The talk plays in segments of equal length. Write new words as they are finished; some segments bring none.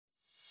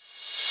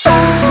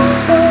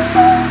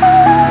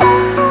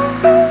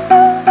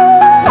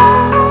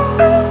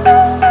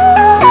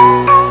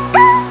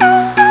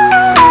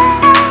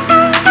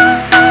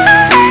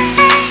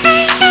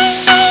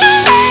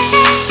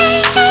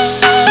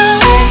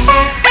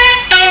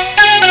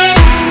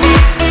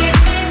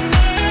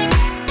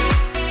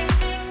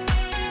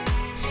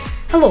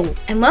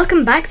and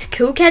welcome back to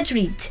Cool Kids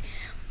Read.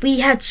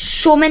 We had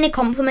so many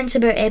compliments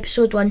about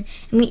episode 1,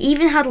 and we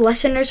even had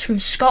listeners from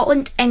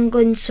Scotland,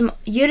 England, some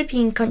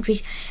European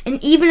countries,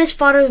 and even as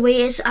far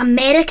away as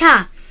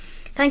America.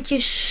 Thank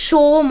you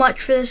so much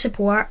for the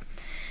support.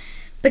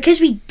 Because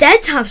we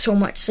did have so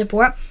much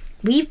support,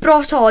 we've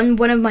brought on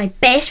one of my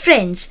best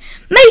friends,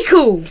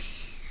 Michael.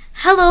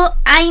 Hello,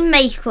 I'm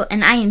Michael,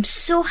 and I am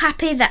so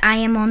happy that I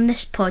am on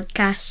this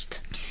podcast.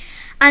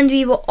 And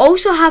we will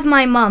also have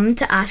my mum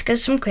to ask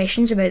us some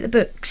questions about the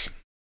books.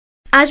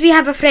 As we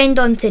have a friend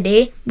on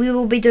today, we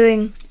will be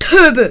doing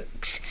 2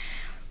 books.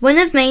 One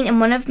of mine and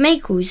one of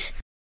Michael's.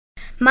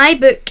 My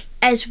book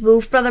is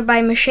Wolf Brother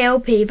by Michelle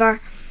Paver,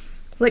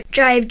 which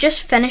I've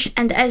just finished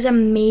and it is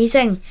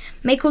amazing.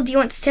 Michael, do you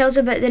want to tell us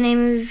about the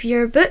name of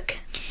your book?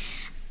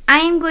 I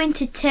am going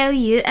to tell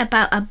you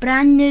about a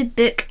brand new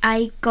book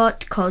I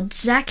got called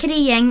Zachary,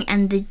 Ying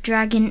and the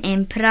Dragon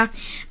Emperor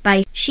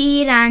by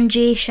Xiran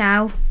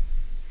Zhao.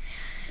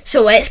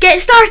 So let's get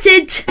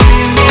started!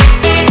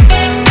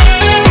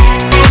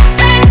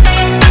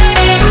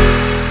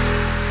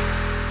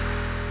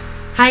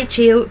 Hi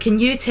Zhao, can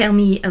you tell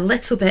me a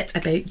little bit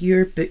about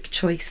your book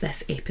choice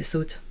this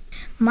episode?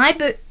 My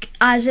book,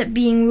 as it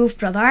being Wolf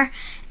Brother,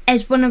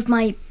 is one of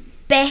my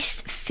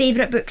best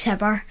favourite books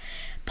ever.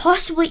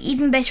 Possibly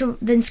even better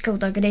than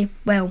Skullduggery.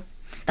 Well,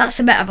 that's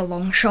a bit of a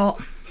long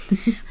shot.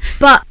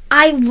 But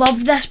I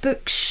love this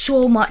book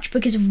so much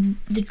because of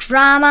the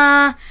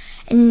drama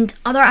and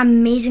other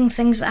amazing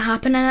things that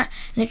happen in it,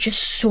 and it's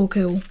just so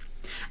cool.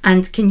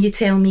 And can you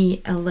tell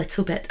me a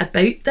little bit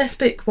about this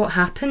book? What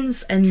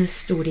happens in the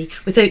story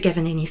without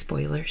giving any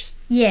spoilers?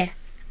 Yeah.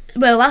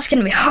 Well, that's going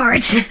to be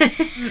hard.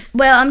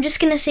 Well, I'm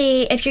just going to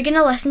say, if you're going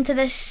to listen to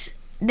this,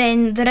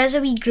 then there is a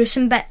wee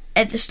gruesome bit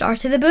at the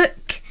start of the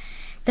book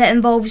that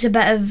involves a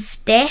bit of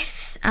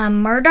death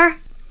and murder,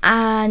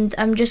 and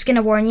I'm just going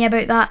to warn you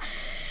about that.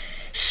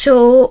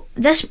 So,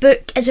 this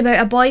book is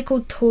about a boy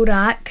called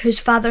Torak whose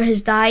father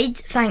has died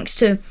thanks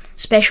to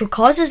special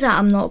causes that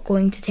I'm not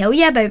going to tell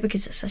you about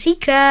because it's a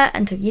secret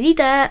until you read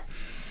it.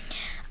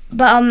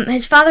 But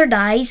his father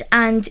dies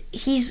and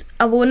he's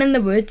alone in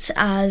the woods,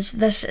 as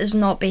this is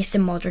not based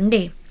in modern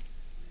day.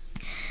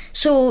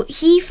 So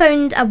he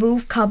found a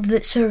wolf cub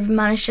that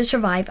managed to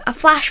survive a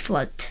flash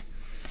flood,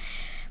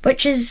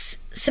 which is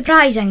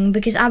surprising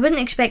because I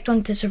wouldn't expect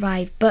one to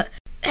survive. But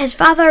his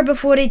father,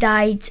 before he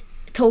died,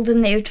 told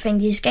him that he would find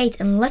his guide,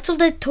 and little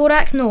did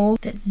Torak know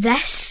that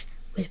this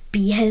would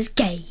be his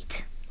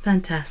guide.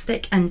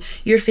 Fantastic. And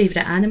your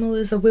favourite animal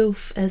is a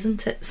wolf,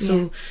 isn't it?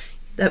 So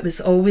that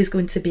was always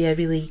going to be a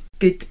really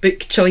good book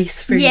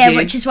choice for you. Yeah,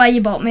 which is why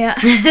you bought me it.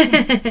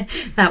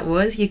 That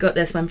was. You got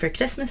this one for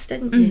Christmas,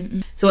 didn't you?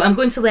 Mm-hmm. So I'm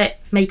going to let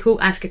Michael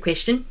ask a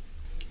question.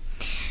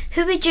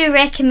 Who would you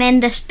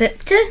recommend this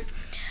book to?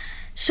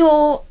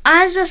 So,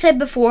 as I said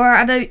before,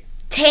 about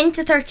 10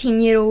 to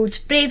 13-year-olds,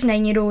 brave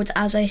 9-year-olds,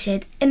 as I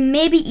said, and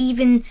maybe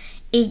even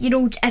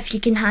 8-year-olds if you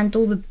can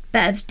handle the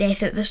bit of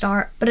death at the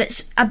start. But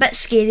it's a bit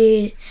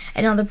scary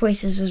in other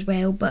places as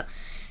well. But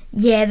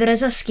yeah, there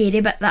is a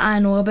scary bit that I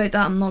know about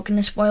that I'm not going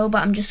to spoil,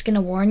 but I'm just going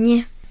to warn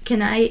you.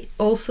 Can I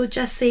also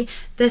just say,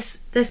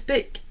 this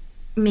book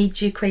made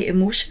you quite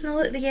emotional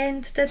at the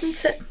end,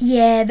 didn't it?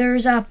 Yeah,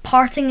 there's a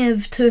parting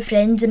of 2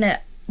 friends and it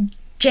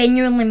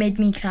genuinely made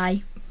me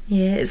cry.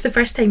 Yeah, it's the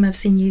first time I've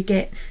seen you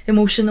get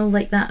emotional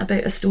like that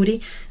about a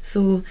story.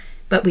 So,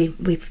 but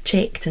we've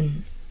checked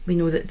and we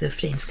know that the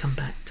friends come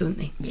back, don't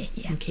they?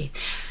 Yeah. Okay.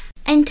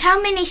 And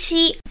how many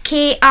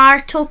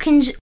CKR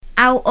tokens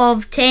out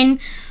of 10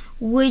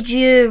 would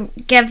you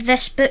give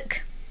this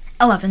book?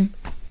 11.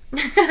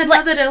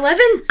 Another 11?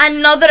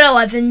 Another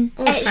 11.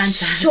 Oh, it's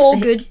fantastic. So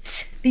good.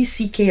 These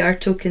CKR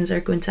tokens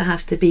are going to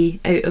have to be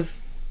out of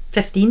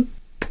 15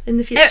 in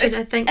the future,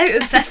 I think. Out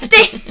of 50,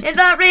 is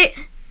that right?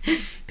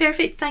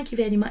 Perfect, thank you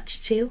very much,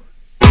 Zhao.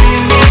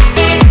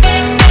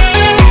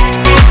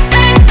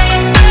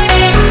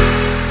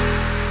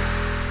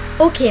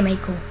 Okay,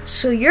 Michael,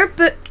 so your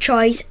book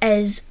choice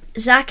is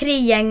Zachary,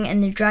 Ying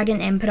and the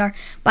Dragon Emperor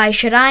by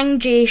Xiran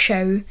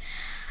Zhao.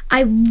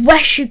 I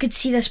wish you could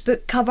see this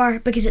book cover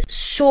because it's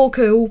so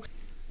cool.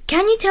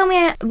 Can you tell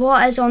me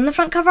what is on the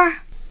front cover?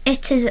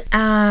 It is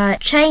a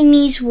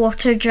Chinese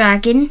water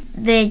dragon,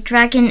 the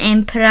Dragon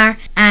Emperor,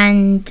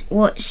 and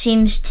what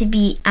seems to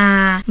be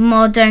a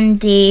modern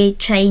day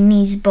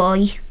Chinese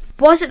boy.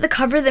 Was it the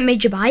cover that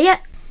made you buy it?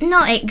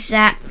 Not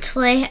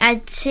exactly.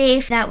 I'd say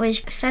that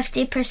was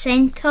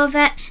 50% of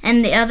it,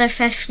 and the other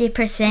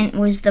 50%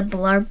 was the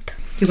blurb.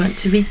 You want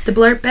to read the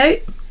blurb out?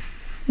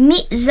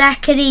 Meet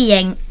Zachary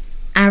Ying,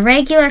 a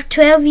regular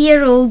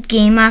 12-year-old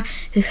gamer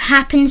who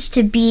happens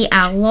to be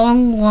a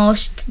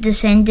long-lost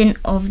descendant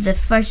of the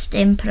first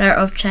emperor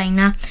of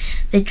China,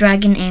 the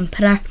Dragon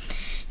Emperor.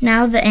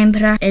 Now the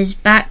emperor is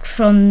back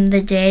from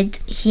the dead,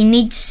 he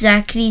needs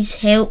Zachary's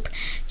help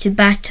to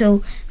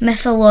battle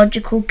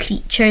mythological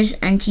creatures,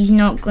 and he's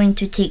not going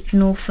to take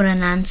no for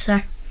an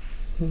answer.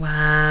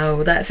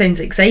 Wow, that sounds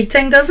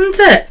exciting, doesn't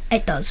it?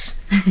 It does.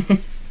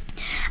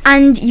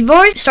 And you've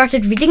already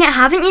started reading it,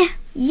 haven't you?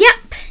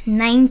 Yep,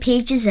 9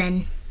 pages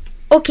in.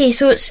 Okay,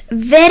 so it's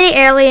very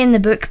early in the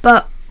book,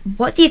 but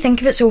what do you think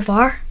of it so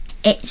far?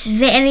 It's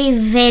very,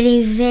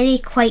 very, very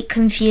quite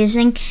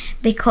confusing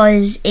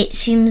because it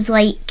seems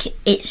like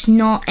it's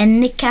not in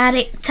the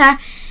character,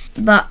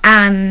 but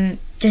I'm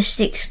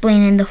just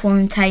explaining the whole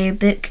entire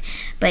book.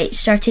 But it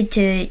started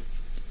to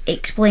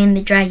explain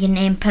the Dragon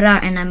Emperor,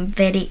 and I'm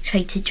very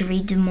excited to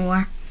read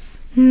more.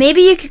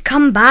 Maybe you could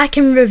come back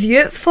and review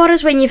it for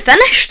us when you've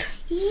finished?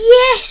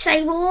 Yes, I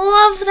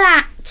love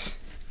that!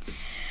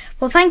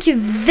 Well, thank you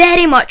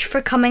very much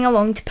for coming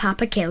along to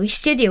Papa Kelly's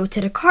studio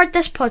to record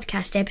this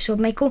podcast episode,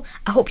 Michael.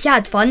 I hope you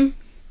had fun.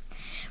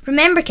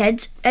 Remember,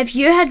 kids, if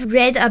you had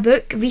read a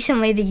book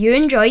recently that you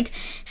enjoyed,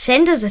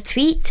 send us a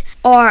tweet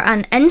or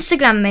an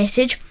Instagram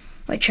message,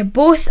 which are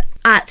both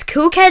at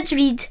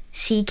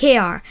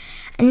CoolKidsReadCKR.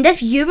 And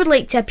if you would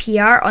like to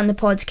appear on the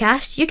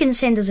podcast, you can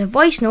send us a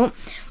voice note,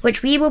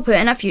 which we will put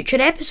in a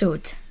future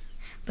episode.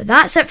 But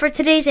that's it for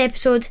today's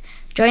episode.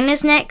 Join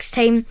us next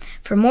time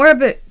for more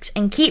books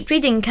and keep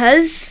reading,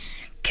 'cause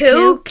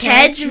Cool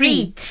Kids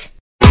Read!